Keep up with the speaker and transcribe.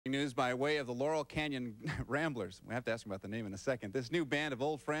News by way of the Laurel Canyon Ramblers. We have to ask about the name in a second. This new band of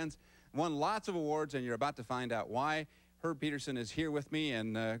old friends won lots of awards, and you're about to find out why. Herb Pedersen is here with me,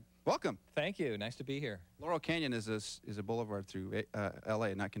 and welcome. Thank you. Nice to be here. Laurel Canyon is a boulevard through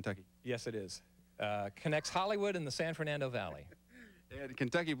L.A., not Kentucky. Yes, it is. Connects Hollywood and the San Fernando Valley. And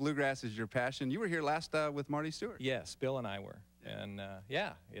Kentucky bluegrass is your passion. You were here last with Marty Stewart. Yes, Bill and I were. And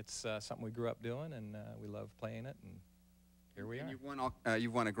yeah, it's something we grew up doing, and we love playing it. And here we are.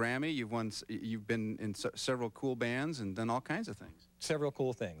 You've won a Grammy. You've been in several cool bands and done all kinds of things. Several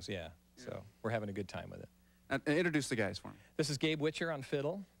cool things, yeah. So we're having a good time with it. Introduce the guys for me. This is Gabe Witcher on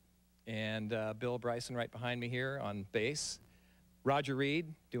fiddle, and Bill Bryson right behind me here on bass. Roger Reed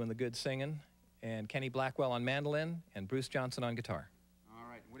doing the good singing, and Kenny Blackwell on mandolin, and Bruce Johnson on guitar. All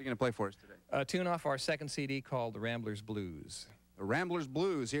right. What are you going to play for us today? A tune off our second CD called The Ramblers Blues. The Ramblers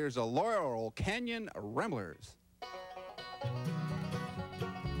Blues. Here's a Laurel Canyon Ramblers.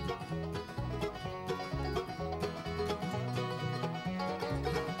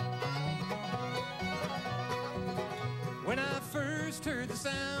 When I first heard the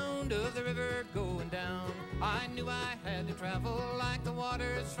sound of the river going down, I knew I had to travel like the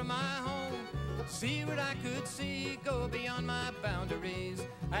waters from my home, see what I could see, go beyond my boundaries,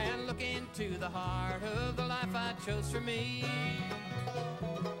 and look into the heart of the life I chose for me.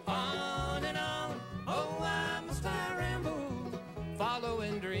 On and on, oh why must I ramble,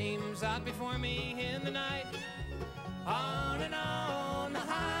 following dreams out before me in the night. On and on, the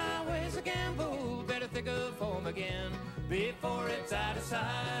highway's a gamble, better think of home again before it's out of sight.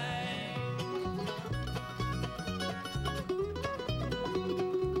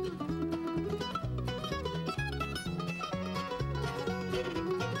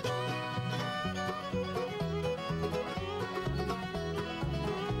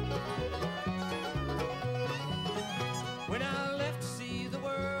 When I left to see the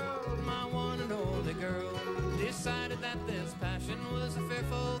world, my one and only girl decided that this passion was a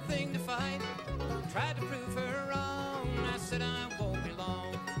fearful thing to fight. Tried to prove her wrong, I said I won't be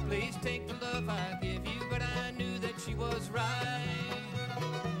long. Please take the love I give you, but I knew that she was right.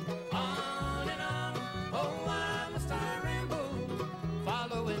 On and on, oh why must I ramble,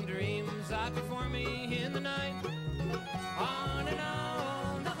 following dreams out before me in the night. On and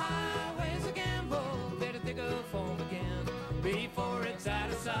on, the highway's a gamble, better think of home again before it's out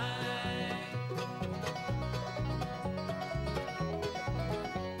of sight.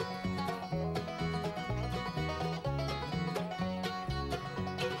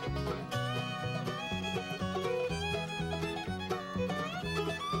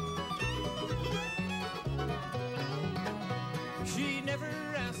 She never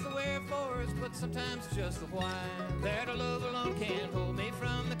asked the wherefores, but sometimes just the why. That her love alone can't hold me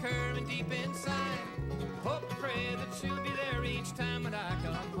from the curve and deep inside. Hope and pray that she'll be there each time when I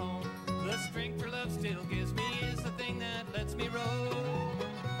come home.